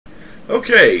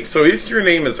Okay, so if your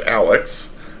name is Alex,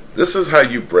 this is how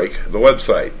you break the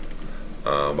website.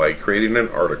 By creating an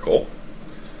article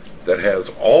that has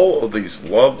all of these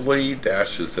lovely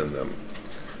dashes in them.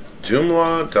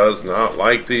 Joomla does not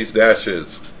like these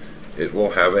dashes. It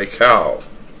will have a cow.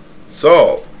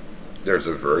 So, there's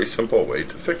a very simple way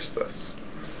to fix this.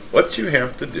 What you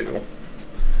have to do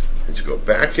is you go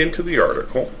back into the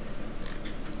article,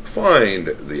 find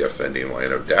the offending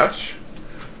line of dash,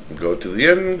 go to the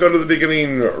end, go to the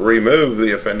beginning, remove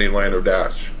the offending line of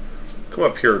dash. Come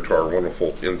up here to our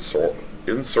wonderful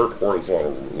insert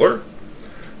horizontal ruler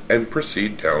and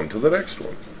proceed down to the next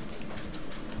one.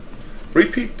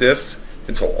 Repeat this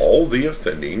until all the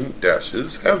offending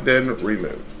dashes have been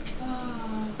removed.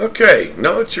 Okay,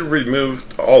 now that you've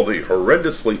removed all the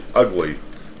horrendously ugly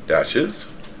dashes,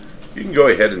 you can go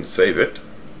ahead and save it.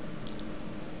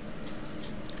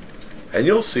 And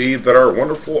you'll see that our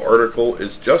wonderful article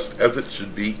is just as it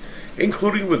should be,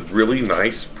 including with really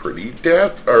nice, pretty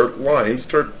lines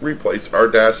to replace our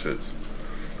dashes.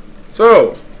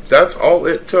 So, that's all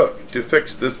it took to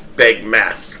fix this big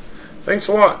mess. Thanks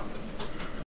a lot.